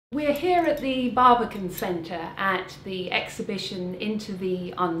We're here at the Barbican Centre at the exhibition Into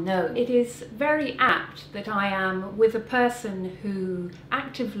the Unknown. It is very apt that I am with a person who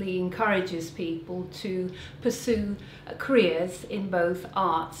actively encourages people to pursue careers in both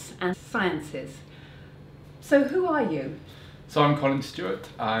arts and sciences. So who are you? So I'm Colin Stuart.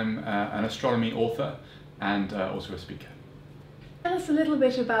 I'm an astronomy author and also a speaker. Tell us a little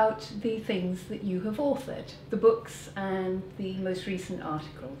bit about the things that you have authored, the books and the most recent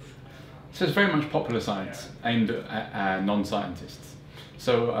articles. So it's very much popular science aimed at non-scientists.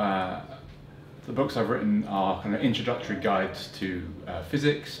 So the books I've written are kind of introductory guides to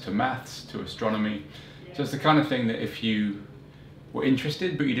physics, to maths, to astronomy. So it's the kind of thing that if you were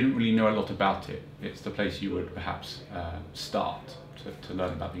interested but you didn't really know a lot about it, it's the place you would perhaps start to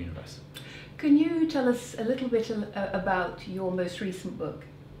learn about the universe. Can you tell us a little bit about your most recent book?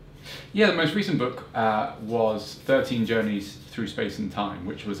 Yeah, the most recent book was 13 Journeys Through Space and Time,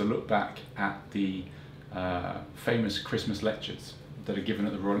 which was a look back at the famous Christmas lectures that are given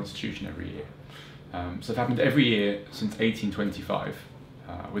at the Royal Institution every year. So it happened every year since 1825,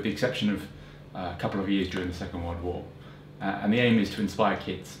 with the exception of a couple of years during the Second World War. And the aim is to inspire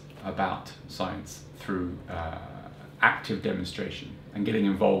kids about science through active demonstration and getting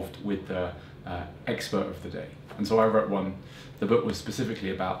involved with the expert of the day. And so I wrote one. The book was specifically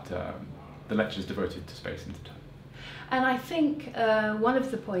about the lectures devoted to space and time. And I think one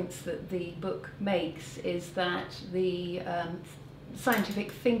of the points that the book makes is that the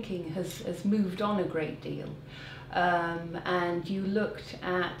scientific thinking has moved on a great deal. And you looked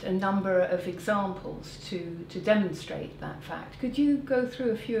at a number of examples to demonstrate that fact. Could you go through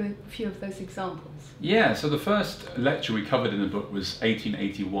a few of those examples? Yeah, so the first lecture we covered in the book was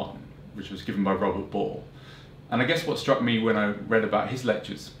 1881, which was given by Robert Ball. And I guess what struck me when I read about his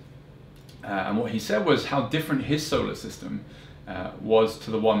lectures and what he said was how different his solar system was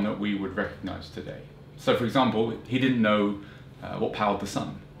to the one that we would recognize today. So for example, he didn't know what powered the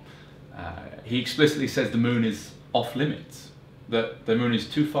sun. He explicitly says the moon is off limits, that the moon is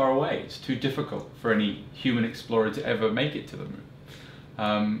too far away, it's too difficult for any human explorer to ever make it to the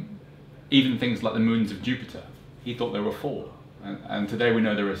moon. Even things like the moons of Jupiter, he thought there were 4, and today we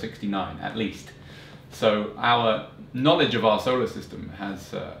know there are 69 at least. So our knowledge of our solar system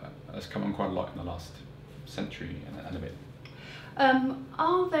has come on quite a lot in the last century and a bit.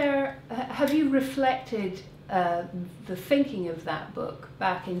 Have you reflected the thinking of that book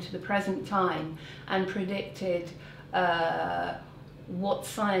back into the present time and predicted what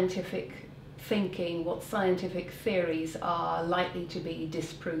scientific thinking, what scientific theories are likely to be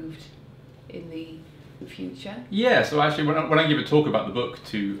disproved in the future? Yeah, so actually when I give a talk about the book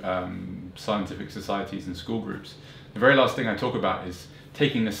to scientific societies and school groups, the very last thing I talk about is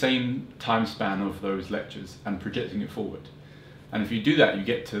taking the same time span of those lectures and projecting it forward. And if you do that, you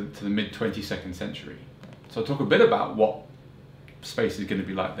get to the mid-22nd century. So I'll talk a bit about what space is going to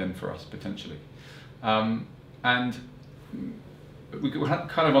be like then for us, potentially. And we're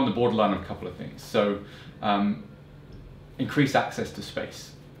kind of on the borderline of a couple of things. So increased access to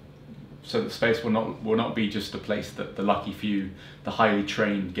space. So that space will not be just a place that the lucky few, the highly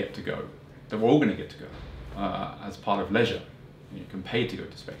trained get to go. That we're all going to get to go as part of leisure. You can pay to go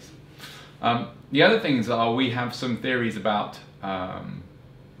to space. The other things are we have some theories about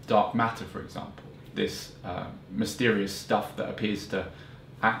dark matter, for example. This mysterious stuff that appears to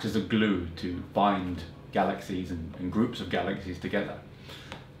act as a glue to bind galaxies and groups of galaxies together.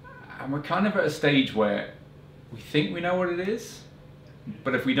 And we're kind of at a stage where we think we know what it is,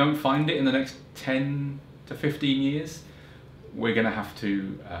 but if we don't find it in the next 10 to 15 years, we're going to have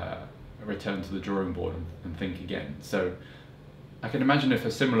to return to the drawing board and think again. So I can imagine if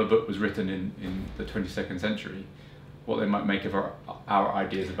a similar book was written in the 22nd century, what they might make of our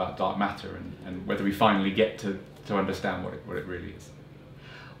ideas about dark matter and whether we finally get to understand what it really is.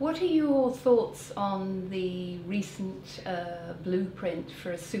 What are your thoughts on the recent blueprint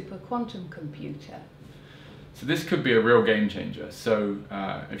for a super quantum computer? So this could be a real game changer. So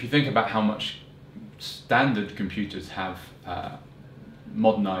if you think about how much standard computers have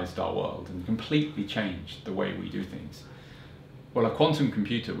modernized our world and completely changed the way we do things, well, a quantum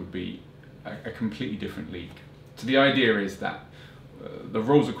computer would be a completely different league. So the idea is that the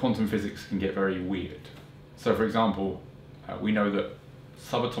rules of quantum physics can get very weird. So for example, we know that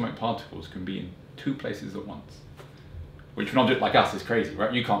subatomic particles can be in 2 places at once, which for an object like us is crazy,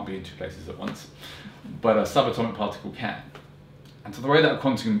 right? You can't be in 2 places at once, but a subatomic particle can. And so the way that a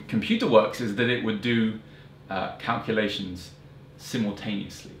quantum computer works is that it would do calculations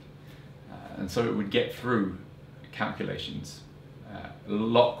simultaneously. And so it would get through calculations a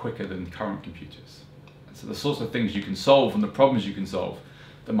lot quicker than current computers. So the sorts of things you can solve and the problems you can solve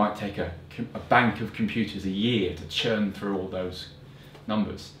that might take a bank of computers a year to churn through all those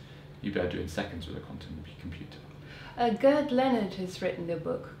numbers, you'd be able to do in seconds with a quantum computer. Gerd Leonard has written a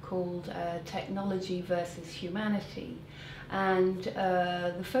book called Technology versus Humanity, and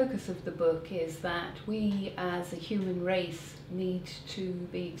the focus of the book is that we as a human race need to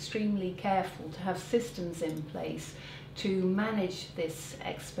be extremely careful to have systems in place to manage this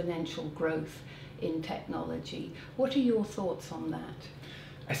exponential growth in technology. What are your thoughts on that?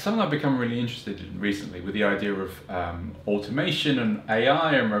 It's something I've become really interested in recently, with the idea of automation and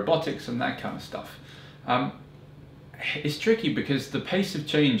AI and robotics and that kind of stuff. It's tricky because the pace of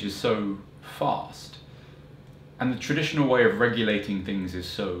change is so fast and the traditional way of regulating things is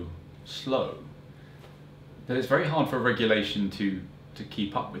so slow that it's very hard for regulation to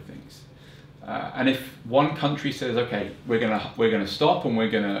keep up with things. And if one country says, okay, we're gonna stop and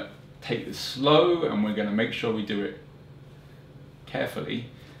we're gonna take this slow and we're gonna make sure we do it carefully,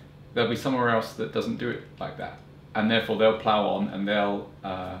 there'll be somewhere else that doesn't do it like that, and therefore they'll plow on and they'll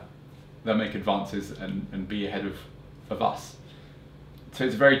make advances and be ahead of us. So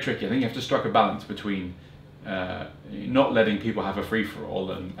it's very tricky. I think you have to strike a balance between not letting people have a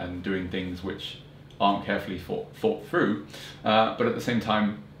free-for-all and doing things which aren't carefully thought through, but at the same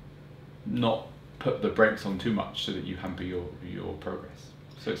time not put the brakes on too much so that you hamper your progress.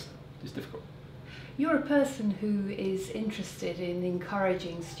 So it's difficult. You're a person who is interested in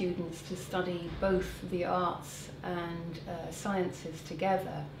encouraging students to study both the arts and sciences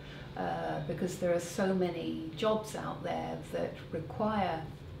together, because there are so many jobs out there that require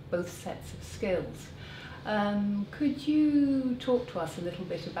both sets of skills. Could you talk to us a little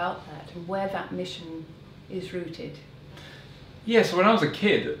bit about that and where that mission is rooted? Yeah, so when I was a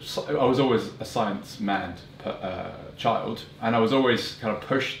kid, I was always a science-mad child, and I was always kind of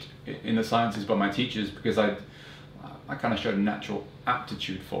pushed in the sciences by my teachers because I kind of showed a natural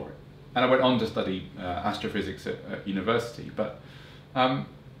aptitude for it. And I went on to study astrophysics at university, but I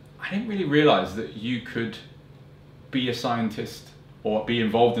didn't really realize that you could be a scientist or be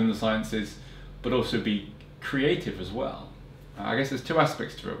involved in the sciences, but also be creative as well. I guess there's two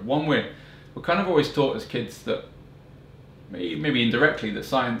aspects to it. One, we're kind of always taught as kids that, maybe indirectly, that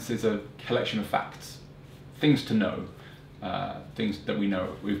science is a collection of facts, things to know, things that we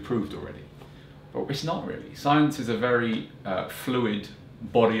know, we've proved already. But it's not really. Science is a very fluid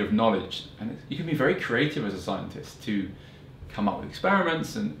body of knowledge, and you can be very creative as a scientist to come up with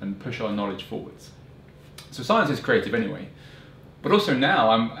experiments and push our knowledge forwards. So science is creative anyway. But also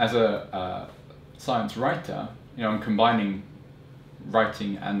now, as a science writer, I'm combining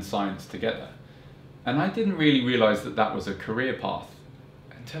writing and science together. And I didn't really realize that that was a career path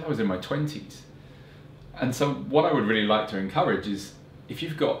until I was in my 20s. And so what I would really like to encourage is, if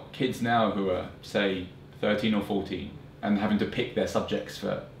you've got kids now who are, say, 13 or 14 and having to pick their subjects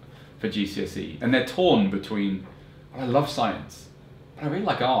for GCSE, and they're torn between, well, I love science, but I really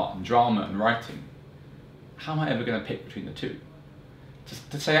like art and drama and writing, how am I ever going to pick between the two?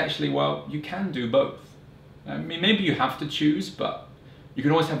 To say, actually, well, you can do both. I mean, maybe you have to choose, but you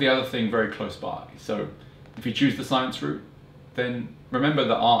can always have the other thing very close by. So if you choose the science route, then remember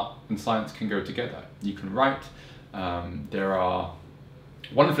that art and science can go together. You can write. There are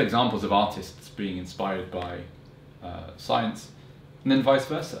wonderful examples of artists being inspired by science, and then vice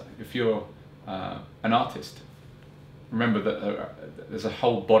versa. If you're an artist, remember that there's a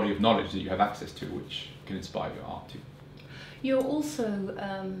whole body of knowledge that you have access to which can inspire your art too. You're also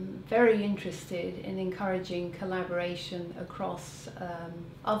very interested in encouraging collaboration across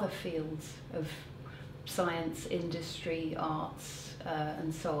other fields of science, industry, arts,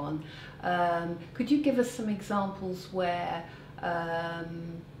 and so on. Could you give us some examples where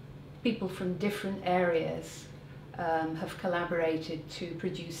people from different areas have collaborated to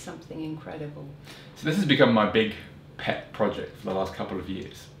produce something incredible? So this has become my big pet project for the last couple of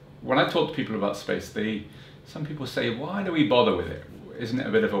years. When I talk to people about space, some people say, why do we bother with it? Isn't it a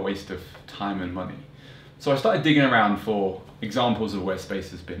bit of a waste of time and money? So I started digging around for examples of where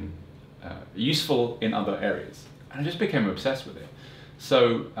space has been useful in other areas, and I just became obsessed with it.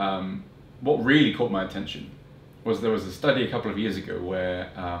 So what really caught my attention was there was a study a couple of years ago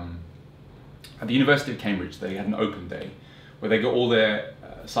where at the University of Cambridge they had an open day where they got all their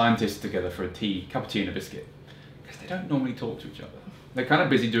scientists together for a cup of tea and a biscuit, because they don't normally talk to each other. They're kind of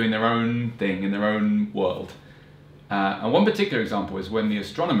busy doing their own thing in their own world. And one particular example is when the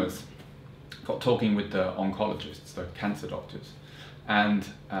astronomers got talking with the oncologists, the cancer doctors, and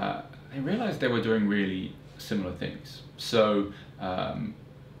they realized they were doing really similar things. So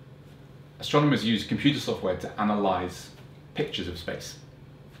astronomers use computer software to analyze pictures of space.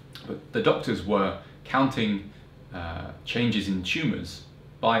 But the doctors were counting changes in tumors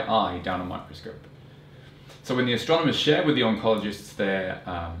by eye down a microscope. So when the astronomers share with the oncologists their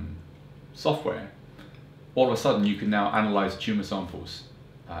software, all of a sudden you can now analyze tumor samples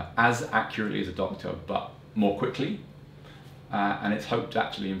as accurately as a doctor, but more quickly. And it's hoped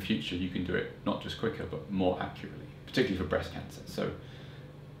actually in future you can do it not just quicker, but more accurately, particularly for breast cancer. So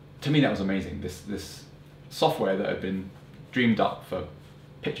to me that was amazing. This software that had been dreamed up for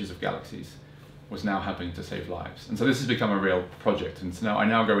pictures of galaxies was now helping to save lives. And so this has become a real project. And so now I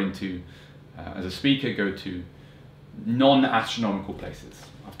now go into, as a speaker, go to non-astronomical places.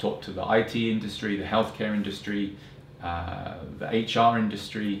 I've talked to the IT industry, the healthcare industry, the HR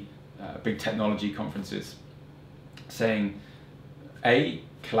industry, big technology conferences, saying, A,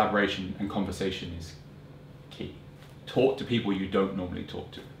 collaboration and conversation is key. Talk to people you don't normally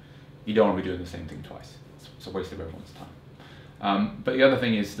talk to. You don't want to be doing the same thing twice. It's a waste of everyone's time. But the other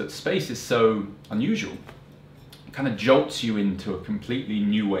thing is that space is so unusual. It kind of jolts you into a completely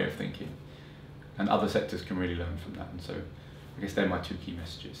new way of thinking. And other sectors can really learn from that. And so I guess they're my two key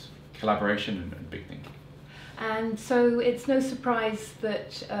messages: collaboration and big thinking. And so it's no surprise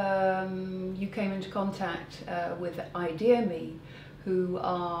that you came into contact with ideaXme, who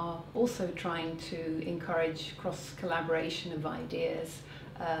are also trying to encourage cross-collaboration of ideas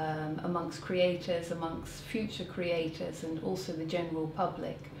amongst creators, amongst future creators, and also the general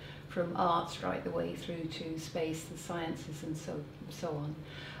public, from arts right the way through to space, the sciences, and so on.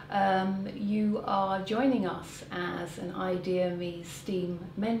 You are joining us as an ideaXme STEAM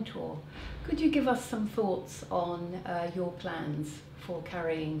mentor. Could you give us some thoughts on your plans for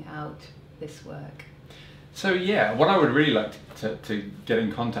carrying out this work? So yeah, what I would really like to get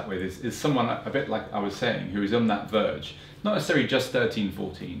in contact with is someone a bit like I was saying, who is on that verge, not necessarily just 13,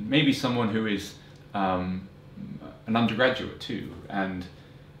 14, maybe someone who is an undergraduate too, and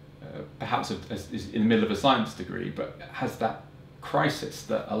perhaps is in the middle of a science degree, but has that crisis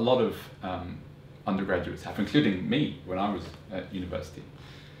that a lot of undergraduates have, including me when I was at university.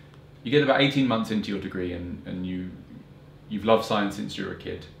 You get about 18 months into your degree and you've loved science since you were a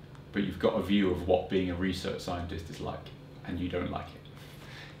kid, but you've got a view of what being a research scientist is like, and you don't like it.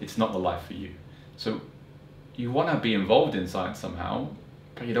 It's not the life for you. So you want to be involved in science somehow,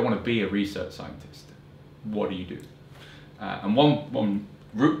 but you don't want to be a research scientist. What do you do? And one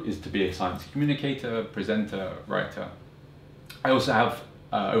route is to be a science communicator, presenter, writer. I also have,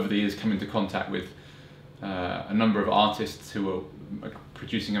 over the years, come into contact with a number of artists who are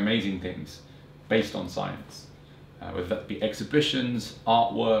producing amazing things based on science, whether that be exhibitions,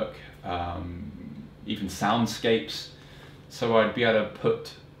 artwork, even soundscapes. So I'd be able to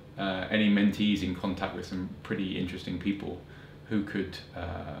put any mentees in contact with some pretty interesting people who could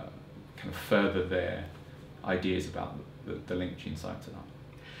kind of further their ideas about the link between science and art.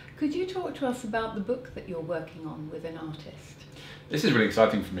 Could you talk to us about the book that you're working on with an artist? This is really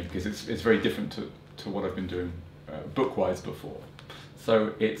exciting for me because it's very different to what I've been doing book-wise before.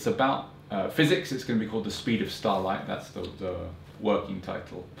 So it's about physics. It's going to be called The Speed of Starlight. That's the working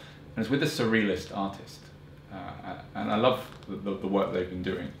title. And it's with a surrealist artist. And I love the work they've been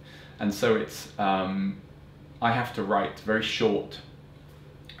doing. And so it's, I have to write very short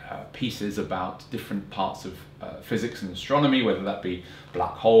pieces about different parts of physics and astronomy, whether that be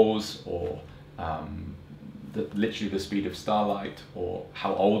black holes or literally the speed of starlight, or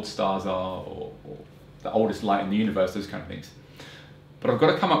how old stars are, or the oldest light in the universe, those kind of things. But I've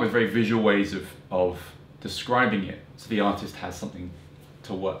got to come up with very visual ways of describing it so the artist has something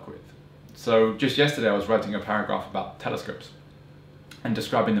to work with. So just yesterday I was writing a paragraph about telescopes and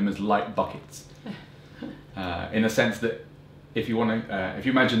describing them as light buckets, in the sense that if you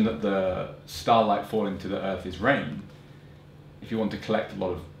imagine that the starlight falling to the earth is rain, if you want to collect a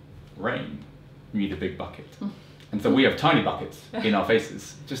lot of rain, you need a big bucket. And so we have tiny buckets in our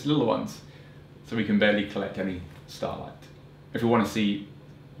faces, just little ones, so we can barely collect any starlight. If we want to see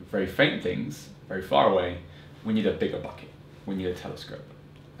very faint things, very far away, we need a bigger bucket. We need a telescope.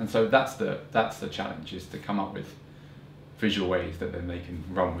 And so that's the challenge, is to come up with visual ways that then they can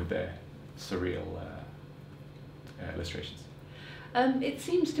run with their surreal illustrations. It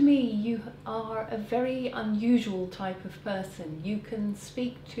seems to me you are a very unusual type of person. You can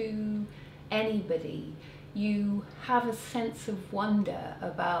speak to anybody. You have a sense of wonder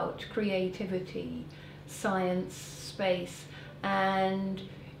about creativity, science, space, and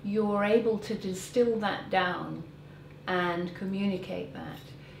you're able to distill that down and communicate that.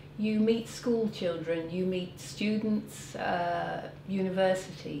 You meet school children, you meet students,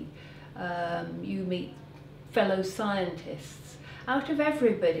 university, you meet fellow scientists. Out of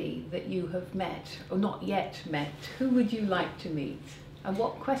everybody that you have met, or not yet met, who would you like to meet? And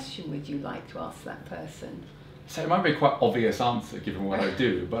what question would you like to ask that person? So it might be a quite obvious answer given what I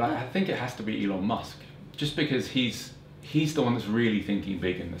do, but I think it has to be Elon Musk, just because he's the one that's really thinking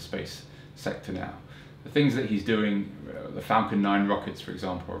big in the space sector now. The things that he's doing, the Falcon 9 rockets, for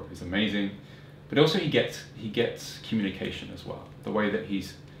example, is amazing, but also he gets communication as well. The way that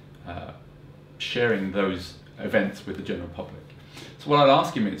he's sharing those events with the general public. So what I'd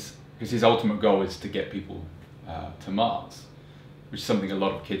ask him is, because his ultimate goal is to get people to Mars, which is something a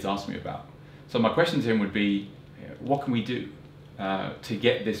lot of kids ask me about. So my question to him would be, what can we do to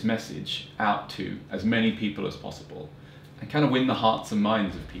get this message out to as many people as possible and kind of win the hearts and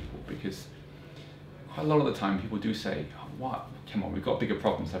minds of people? Because quite a lot of the time people do say, oh, what? Come on, we've got bigger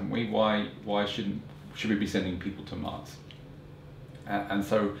problems, haven't we? Why should we be sending people to Mars? And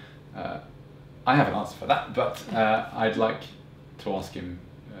so I have an answer for that, but I'd like to ask him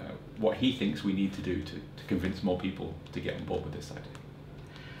what he thinks we need to do to convince more people to get on board with this idea.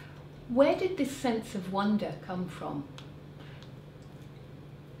 Where did this sense of wonder come from?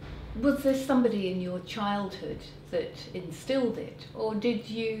 Was there somebody in your childhood that instilled it, or did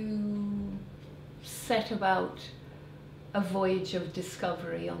you set about a voyage of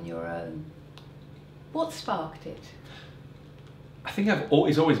discovery on your own? What sparked it? I think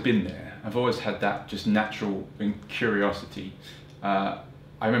it's always been there. I've always had that just natural curiosity. I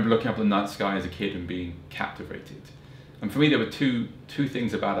remember looking up at the night sky as a kid and being captivated. And for me, there were two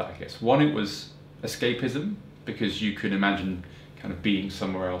things about it, I guess. One, it was escapism, because you could imagine kind of being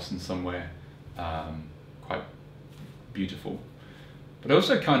somewhere else and somewhere quite beautiful. But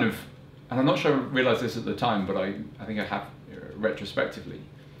also kind of, and I'm not sure I realised this at the time, but I think I have retrospectively,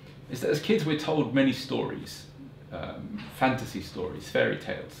 is that as kids we're told many stories, fantasy stories, fairy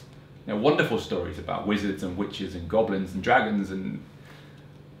tales, wonderful stories about wizards and witches and goblins and dragons,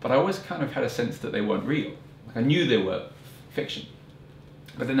 but I always kind of had a sense that they weren't real. Like I knew they were fiction.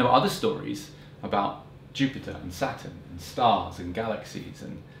 But then there were other stories about Jupiter and Saturn and stars and galaxies,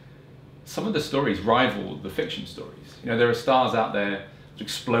 and some of the stories rival the fiction stories. There are stars out there that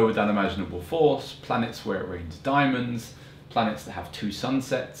explode with unimaginable force, planets where it rains diamonds, planets that have 2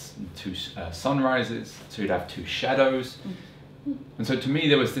 sunsets and 2 sunrises, so you'd have 2 shadows. And so to me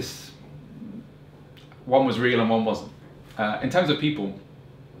there was this, one was real and one wasn't. In terms of people,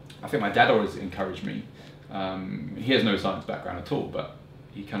 I think my dad always encouraged me. He has no science background at all, but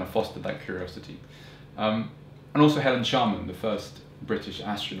he kind of fostered that curiosity. And also Helen Sharman, the first British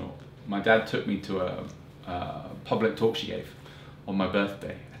astronaut. My dad took me to a public talk she gave on my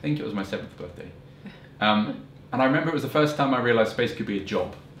birthday. I think it was my 7th birthday. And I remember it was the first time I realised space could be a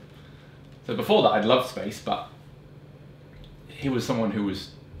job. So before that I'd loved space, but he was someone who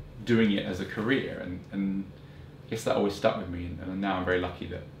was doing it as a career, and I guess that always stuck with me, and now I'm very lucky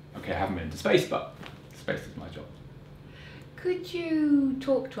that, okay, I haven't been into space, but space is my job. Could you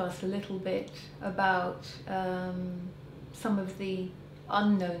talk to us a little bit about some of the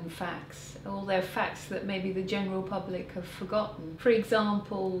unknown facts, or they're facts that maybe the general public have forgotten? For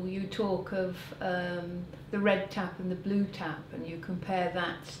example, you talk of the red tap and the blue tap, and you compare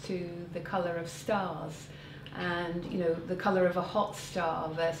that to the colour of stars, and the colour of a hot star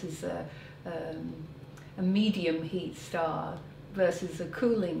versus a medium heat star versus a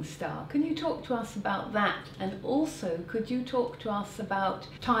cooling star. Can you talk to us about that? And also, could you talk to us about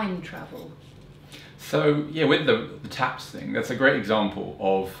time travel? So yeah, with the taps thing, that's a great example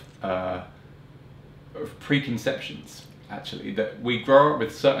of preconceptions, actually, that we grow up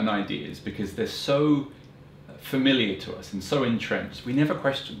with certain ideas because they're so familiar to us and so entrenched, we never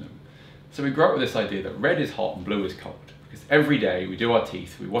question them. So we grow up with this idea that red is hot and blue is cold, because every day we do our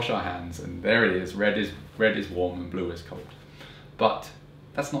teeth, we wash our hands, and there it is, red is warm and blue is cold. But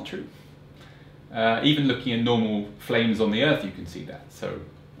that's not true. Even looking at normal flames on the Earth, you can see that. So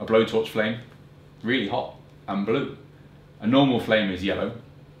a blowtorch flame, really hot and blue. A normal flame is yellow.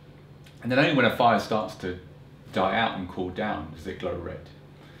 And then only when a fire starts to die out and cool down does it glow red.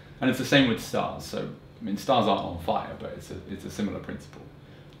 And it's the same with stars. So, I mean, stars aren't on fire, but it's a similar principle.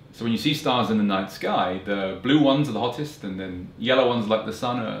 So when you see stars in the night sky, the blue ones are the hottest, and then yellow ones like the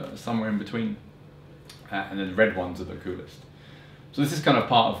sun are somewhere in between, and then the red ones are the coolest. So this is kind of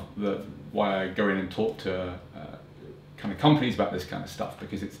part of why I go in and talk to kind of companies about this kind of stuff,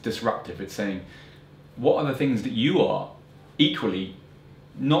 because it's disruptive. It's saying, what are the things that you are equally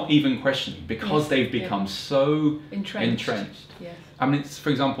not even questioning, because they've become so entrenched. Yes. I mean, it's, for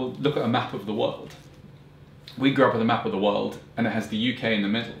example, look at a map of the world. We grew up with a map of the world, and it has the UK in the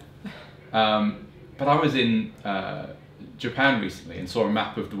middle. But I was in Japan recently and saw a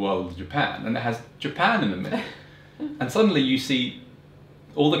map of the world of Japan, and it has Japan in the middle. And suddenly you see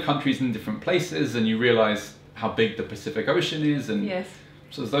all the countries in different places, and you realise how big the Pacific Ocean is, and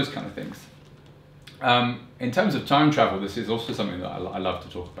so there's those kind of things. In terms of time travel, this is also something that I love to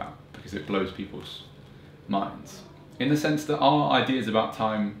talk about because it blows people's minds. In the sense that our ideas about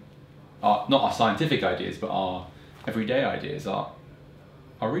time are not our scientific ideas, but our everyday ideas are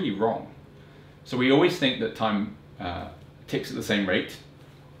really wrong. So we always think that time ticks at the same rate,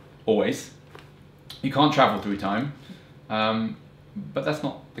 always. You can't travel through time, but that's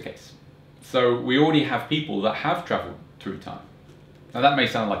not the case. So we already have people that have traveled through time. Now that may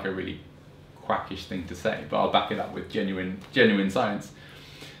sound like a really quackish thing to say, but I'll back it up with genuine science.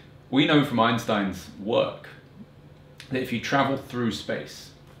 We know from Einstein's work that if you travel through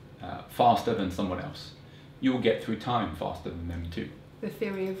space faster than someone else, you'll get through time faster than them too. The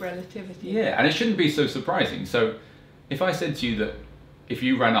theory of relativity. Yeah, and it shouldn't be so surprising. So if I said to you that if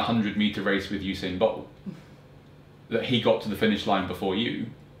you ran a 100-meter race with Usain Bolt, that he got to the finish line before you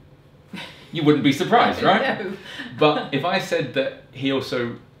wouldn't be surprised, right? No. But if I said that he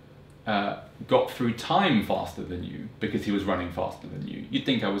also got through time faster than you because he was running faster than you, you'd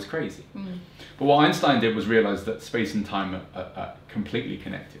think I was crazy. Mm. But what Einstein did was realize that space and time are completely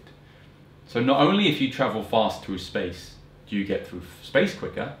connected. So not only if you travel fast through space do you get through space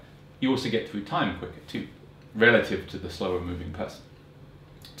quicker, you also get through time quicker too, relative to the slower moving person.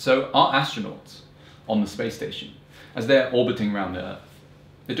 So our astronauts on the space station, as they're orbiting around the Earth,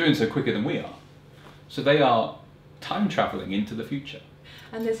 they're doing so quicker than we are. So they are time traveling into the future.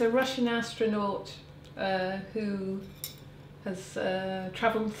 And there's a Russian astronaut who has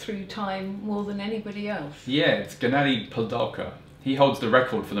travelled through time more than anybody else. Yeah, it's Gennady Podalka. He holds the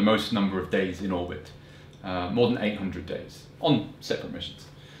record for the most number of days in orbit, more than 800 days, on separate missions.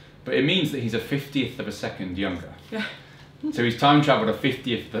 But it means that he's a 50th of a second younger. So he's time travelled a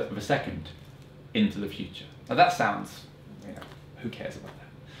 50th of a second into the future. Now that sounds, who cares about that?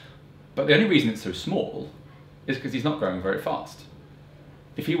 But the only reason it's so small is because he's not going very fast.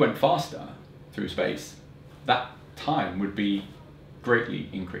 If he went faster through space, that time would be greatly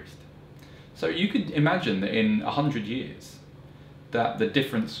increased. So you could imagine that in 100 years, that the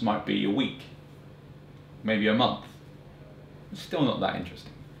difference might be a week, maybe a month. It's still not that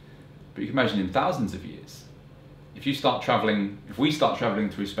interesting. But you can imagine in thousands of years, if we start traveling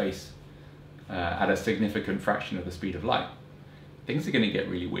through space at a significant fraction of the speed of light, things are going to get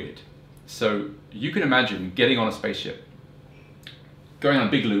really weird. So you can imagine getting on a spaceship, going on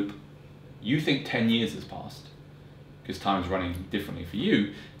a big loop, you think 10 years has passed, because time's running differently for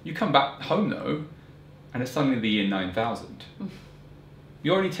you. You come back home though, and it's suddenly the year 9000.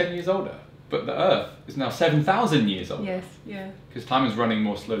 You're only 10 years older, but the Earth is now 7,000 years older. Yes, yeah. Because time is running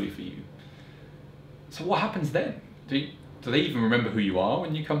more slowly for you. So what happens then? Do they even remember who you are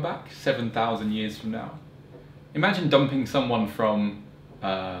when you come back 7,000 years from now? Imagine dumping someone from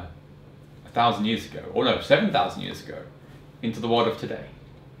 1,000 years ago, or no, 7,000 years ago, into the world of today.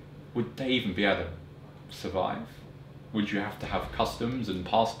 Would they even be able to survive? Would you have to have customs and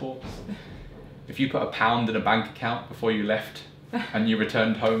passports? If you put £1 in a bank account before you left and you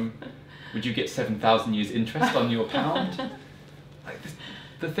returned home, would you get 7,000 years interest on your £1? Like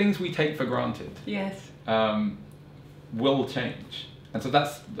the things we take for granted, yes, will change. And so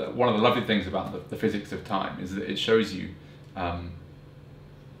that's one of the lovely things about the physics of time, is that it shows you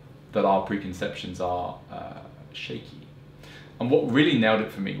that our preconceptions are shaky. And what really nailed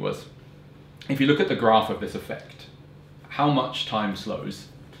it for me was, if you look at the graph of this effect, how much time slows,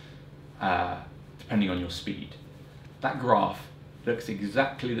 depending on your speed, that graph looks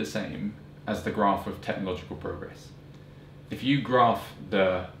exactly the same as the graph of technological progress. If you graph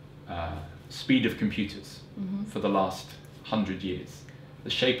the speed of computers for the last 100 years, the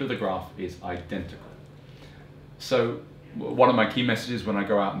shape of the graph is identical. So one of my key messages when I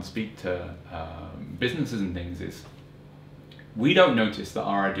go out and speak to businesses and things is, we don't notice that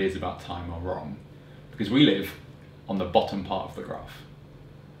our ideas about time are wrong because we live on the bottom part of the graph.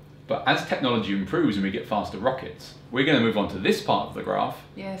 But as technology improves and we get faster rockets, we're going to move on to this part of the graph,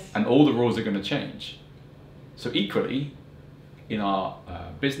 yes, and all the rules are going to change. So equally, in our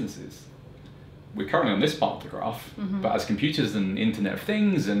businesses, we're currently on this part of the graph, but as computers and Internet of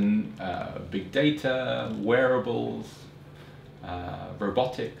Things and big data, wearables,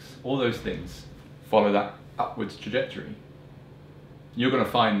 robotics, all those things follow that upwards trajectory, you're going to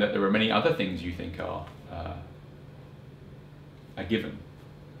find that there are many other things you think are a given,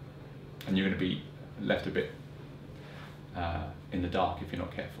 and you're going to be left a bit in the dark if you're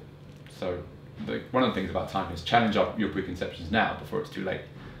not careful. So one of the things about time is challenge your preconceptions now before it's too late.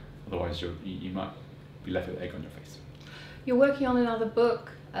 Otherwise you might be left with egg on your face. You're working on another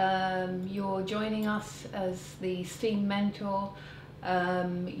book. You're joining us as the STEAM mentor.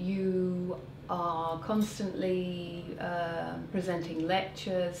 You are constantly presenting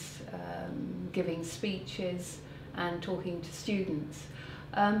lectures, giving speeches and talking to students.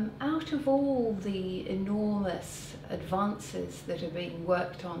 Out of all the enormous advances that are being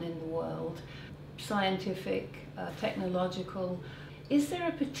worked on in the world, scientific, technological, is there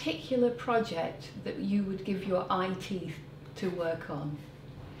a particular project that you would give your eye teeth to work on?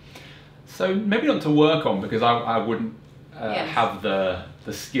 So maybe not to work on, because I wouldn't Yes. have the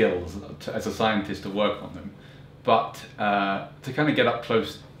skills as a scientist to work on them, but to kind of get up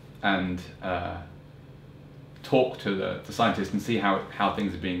close and talk to the scientists and see how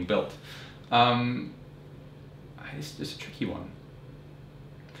things are being built. It's just a tricky one.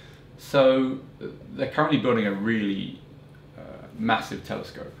 So they're currently building a really massive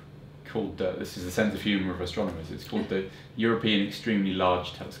telescope called, this is the sense of humour of astronomers, it's called the European Extremely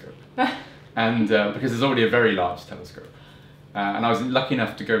Large Telescope. And because there's already a very large telescope. And I was lucky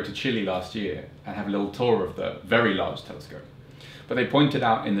enough to go to Chile last year and have a little tour of the very large telescope. But they pointed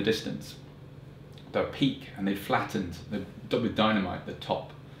out in the distance the peak, and they'd flattened with dynamite the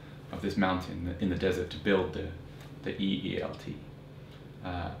top of this mountain in the desert to build the EELT.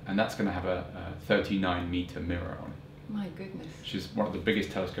 And that's going to have a 39-meter mirror on it. My goodness. Which is one of the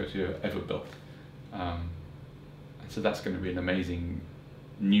biggest telescopes we've ever built. And so that's going to be an amazing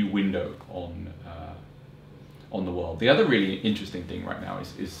new window on the world. The other really interesting thing right now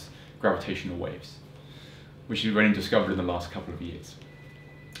is gravitational waves, which we've only discovered in the last couple of years.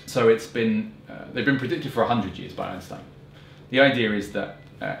 So it's been, they've been predicted for 100 years by Einstein. The idea is that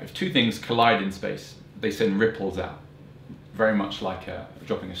if two things collide in space, they send ripples out, very much like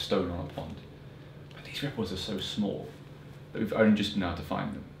dropping a stone on a pond. But these ripples are so small that we've only just been able to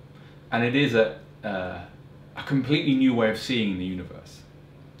find them. And it is a completely new way of seeing the universe.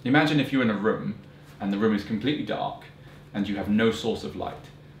 Imagine if you're in a room and the room is completely dark and you have no source of light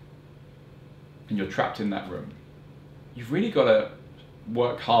and you're trapped in that room. You've really got to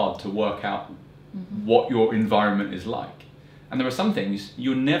work hard to work out what your environment is like. And there are some things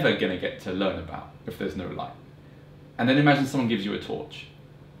you're never going to get to learn about if there's no light. And then imagine someone gives you a torch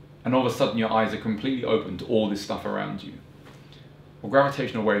and all of a sudden your eyes are completely open to all this stuff around you. Well,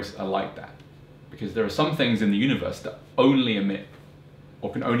 gravitational waves are like that, because there are some things in the universe that only emit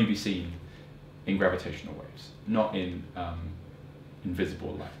or can only be seen in gravitational waves, not in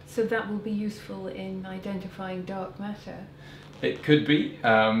invisible light. So that will be useful in identifying dark matter? It could be.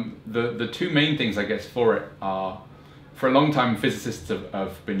 The two main things, I guess, for it are, for a long time, physicists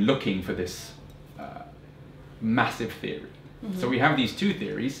have been looking for this massive theory. So we have these two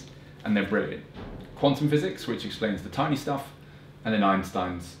theories, and they're brilliant. Quantum physics, which explains the tiny stuff, and then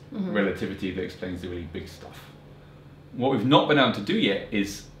Einstein's relativity that explains the really big stuff. What we've not been able to do yet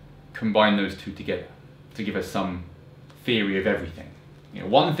is combine those two together to give us some theory of everything. You know,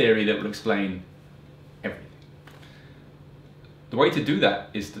 one theory that will explain everything. The way to do that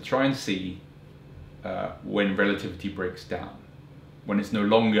is to try and see when relativity breaks down, when it's no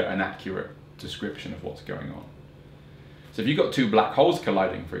longer an accurate description of what's going on. So if you've got two black holes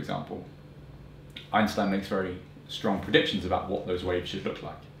colliding, for example, Einstein makes very strong predictions about what those waves should look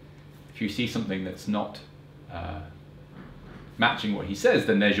like. If you see something that's not matching what he says,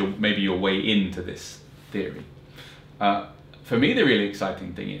 then there's maybe your way into this theory. For me, the really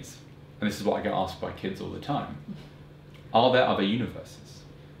exciting thing is, and this is what I get asked by kids all the time, are there other universes?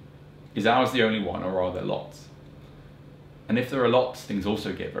 Is ours the only one, or are there lots? And if there are lots, things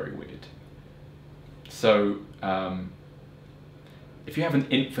also get very weird. So if you have an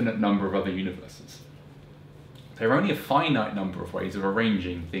infinite number of other universes, there are only a finite number of ways of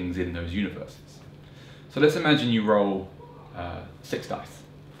arranging things in those universes. So let's imagine you roll 6 dice,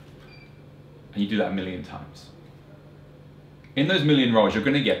 and you do that 1 million times. In those 1 million rolls, you're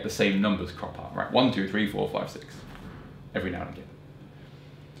going to get the same numbers crop up, right? 1, 2, 3, 4, 5, 6, every now and again.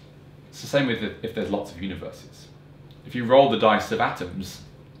 It's the same with if there's lots of universes. If you roll the dice of atoms,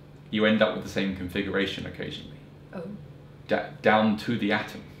 you end up with the same configuration occasionally, down to the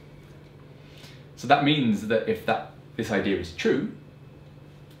atom. So that means that if this idea is true,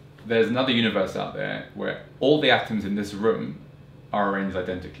 there's another universe out there where all the atoms in this room are arranged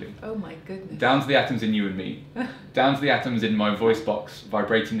identically. Oh my goodness. Down to the atoms in you and me, down to the atoms in my voice box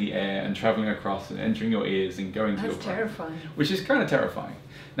vibrating the air and travelling across and entering your ears and going to your brain. That's terrifying. Which is kind of terrifying.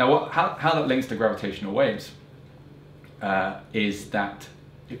 Now, how that links to gravitational waves is that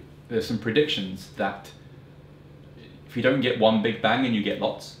there's some predictions that if you don't get one big bang and you get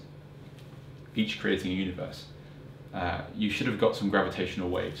lots, each creating a universe, you should have got some gravitational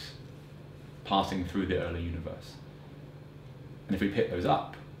waves passing through the early universe. And if we pick those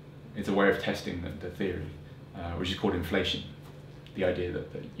up, it's a way of testing the theory, which is called inflation. the idea that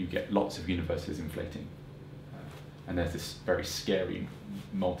you get lots of universes inflating, and there's this very scary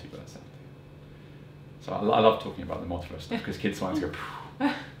multiverse out there. So I love talking about the multiverse stuff because kids' minds go,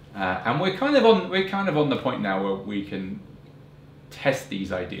 and we're kind of on the point now where we can test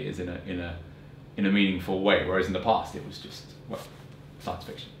these ideas in a meaningful way, whereas in the past it was just, well, science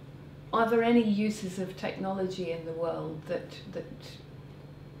fiction. Are there any uses of technology in the world that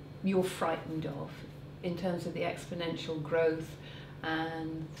you're frightened of, in terms of the exponential growth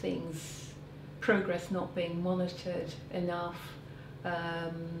and progress not being monitored enough?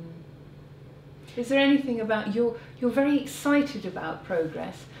 Is there anything about, you're very excited about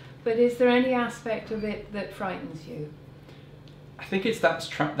progress, but is there any aspect of it that frightens you? I think it's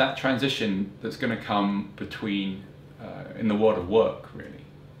that transition that's going to come between, in the world of work, really.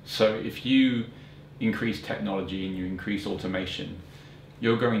 So if you increase technology and you increase automation,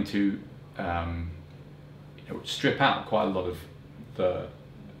 you're going to strip out quite a lot of the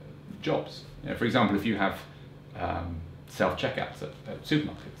jobs. For example, if you have self-checkouts at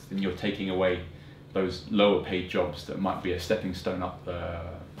supermarkets, then you're taking away those lower paid jobs that might be a stepping stone up the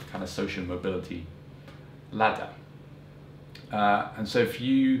kind of social mobility ladder. And so if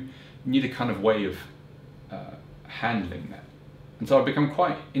you need a kind of way of handling that. And so I've become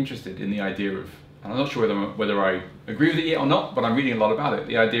quite interested in the idea of, and I'm not sure whether I agree with it yet or not, but I'm reading a lot about it,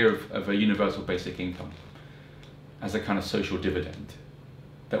 the idea of a universal basic income as a kind of social dividend,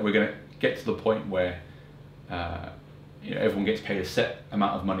 that we're going to get to the point where everyone gets paid a set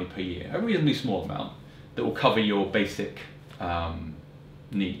amount of money per year, a reasonably small amount, that will cover your basic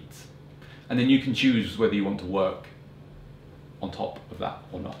needs. And then you can choose whether you want to work on top of that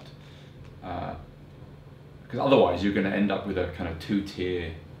or not. Because otherwise you're going to end up with a kind of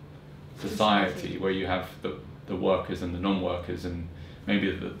two-tier society where you have the workers and the non-workers, and maybe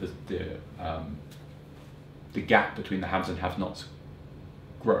the gap between the haves and have-nots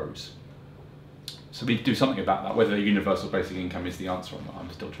grows. So we need to do something about that. Whether a universal basic income is the answer or not, I'm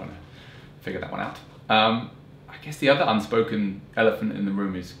still trying to figure that one out. I guess the other unspoken elephant in the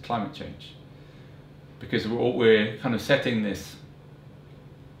room is climate change, because we're kind of setting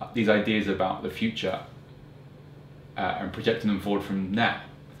these ideas about the future and projecting them forward from now.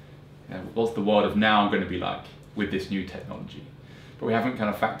 What's the world of now going to be like with this new technology? But we haven't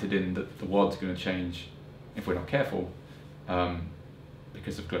kind of factored in that the world's going to change, if we're not careful,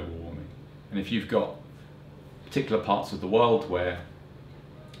 because of global warming. And if you've got particular parts of the world where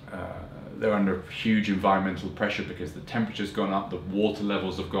they're under huge environmental pressure because the temperature's gone up, the water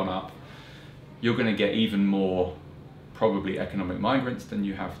levels have gone up, you're going to get even more probably economic migrants than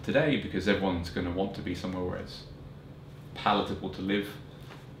you have today, because everyone's going to want to be somewhere where it's palatable to live.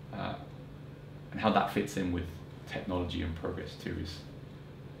 And how that fits in with technology and progress too is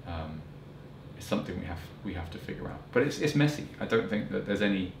something we have to figure out. But it's messy. I don't think that there's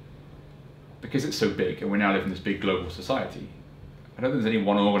any, because it's so big and we now live in this big global society, I don't think there's any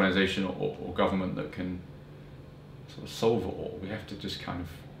one organisation or government that can sort of solve it all. We have to just kind of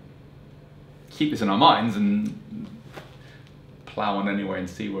keep this in our minds and plough on anyway and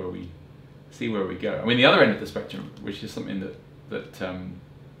see where we go. I mean, the other end of the spectrum, which is something that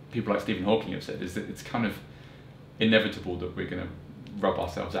people like Stephen Hawking have said, is that it's kind of inevitable that we're going to rub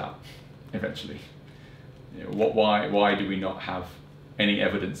ourselves out eventually. Why do we not have any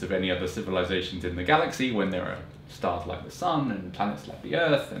evidence of any other civilizations in the galaxy when there are stars like the sun and planets like the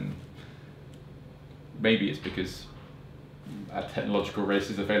Earth? And maybe it's because a technological race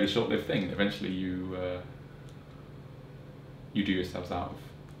is a fairly short-lived thing. Eventually you do yourselves out of.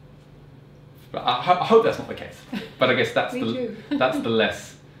 But I hope that's not the case. But I guess that's the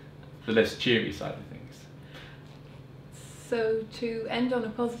less cheery side of things. So to end on a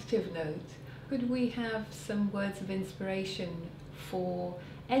positive note, could we have some words of inspiration for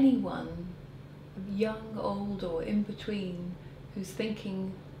anyone, young, old, or in between, who's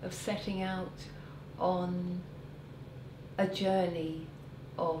thinking of setting out on a journey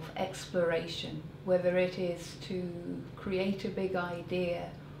of exploration, whether it is to create a big idea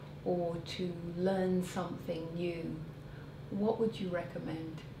or to learn something new? What would you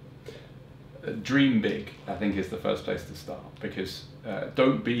recommend? Dream big, I think, is the first place to start, because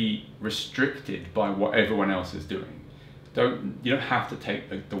don't be restricted by what everyone else is doing. You don't have to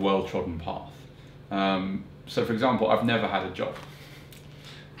take the well-trodden path. So for example, I've never had a job.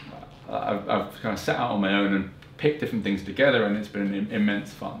 I've kind of set out on my own and picked different things together, and it's been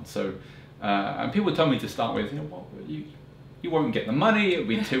immense fun. So and people tell me to start with, you won't get the money, it'll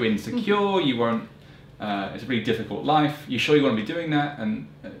be too insecure, you won't, it's a really difficult life, you sure you want to be doing that? And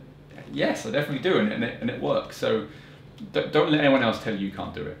yes, I definitely do, and it works. So don't let anyone else tell you you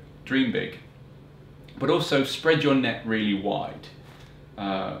can't do it. Dream big, but also spread your net really wide.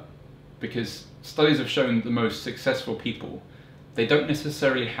 because studies have shown the most successful people, they don't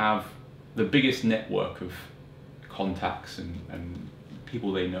necessarily have the biggest network of contacts and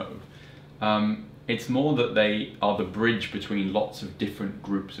people they know. It's more that they are the bridge between lots of different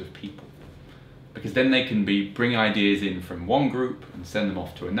groups of people, because then they can bring ideas in from one group and send them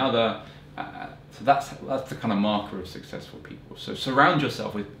off to another. So that's the kind of marker of successful people. So surround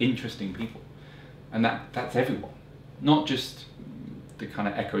yourself with interesting people, and that's everyone, not just the kind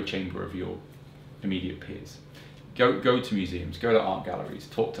of echo chamber of your immediate peers. Go to museums, go to art galleries,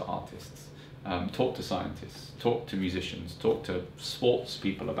 talk to artists, talk to scientists, talk to musicians, talk to sports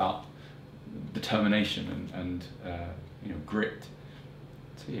people about determination and grit.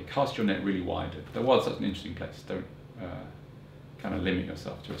 So yeah, cast your net really wide. The world's such an interesting place. Don't kind of limit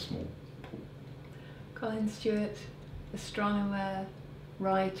yourself to a small pool. Colin Stuart, astronomer,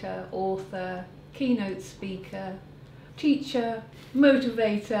 writer, author, keynote speaker, teacher,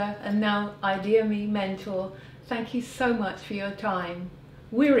 motivator, and now ideaXme mentor. Thank you so much for your time.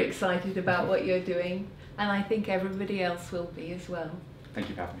 We're excited about what you're doing, and I think everybody else will be as well. Thank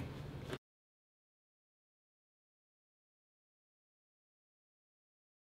you for having me.